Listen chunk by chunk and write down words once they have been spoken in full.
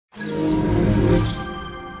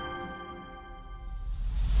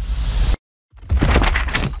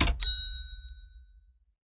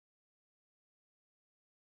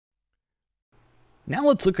Now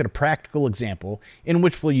let's look at a practical example in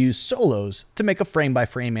which we'll use solos to make a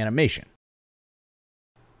frame-by-frame animation.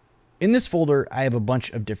 In this folder, I have a bunch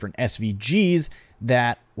of different SVGs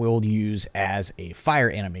that we'll use as a fire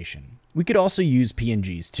animation. We could also use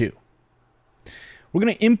PNGs too. We're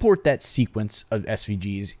going to import that sequence of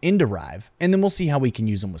SVGs into Rive, and then we'll see how we can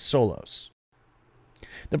use them with solos.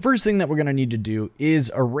 The first thing that we're going to need to do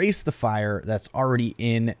is erase the fire that's already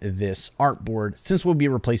in this artboard, since we'll be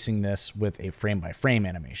replacing this with a frame-by-frame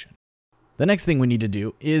animation. The next thing we need to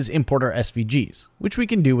do is import our SVGs, which we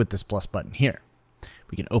can do with this plus button here.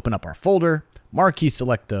 We can open up our folder, marquee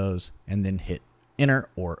select those, and then hit enter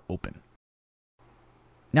or open.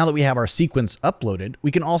 Now that we have our sequence uploaded,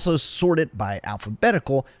 we can also sort it by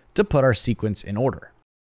alphabetical to put our sequence in order.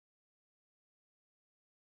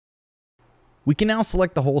 We can now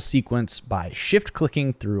select the whole sequence by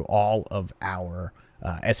shift-clicking through all of our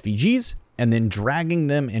SVGs and then dragging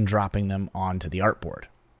them and dropping them onto the artboard.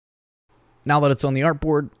 Now that it's on the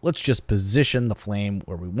artboard, let's just position the flame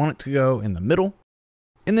where we want it to go in the middle.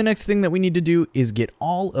 And the next thing that we need to do is get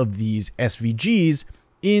all of these SVGs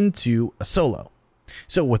into a solo.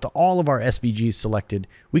 So with all of our SVGs selected,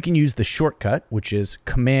 we can use the shortcut, which is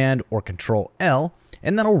Command or Control L,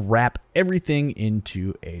 and that'll wrap everything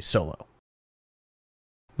into a solo.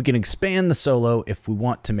 We can expand the solo if we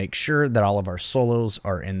want to make sure that all of our solos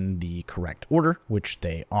are in the correct order, which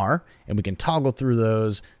they are, and we can toggle through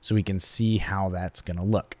those so we can see how that's going to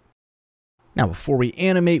look. Now, before we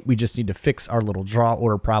animate, we just need to fix our little draw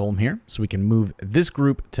order problem here. So we can move this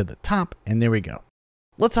group to the top, and there we go.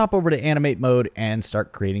 Let's hop over to animate mode and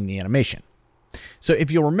start creating the animation. So if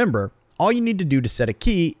you'll remember, all you need to do to set a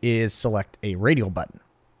key is select a radial button.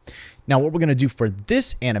 Now, what we're going to do for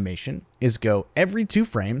this animation is go every 2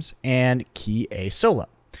 frames and key a solo.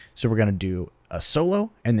 So we're going to do a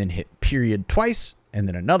solo and then hit period twice, and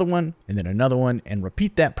then another one, and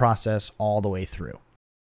repeat that process all the way through.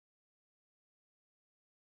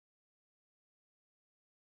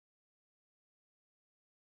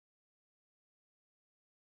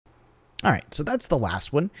 All right, so that's the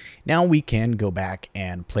last one. Now we can go back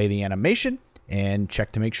and play the animation and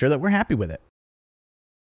check to make sure that we're happy with it.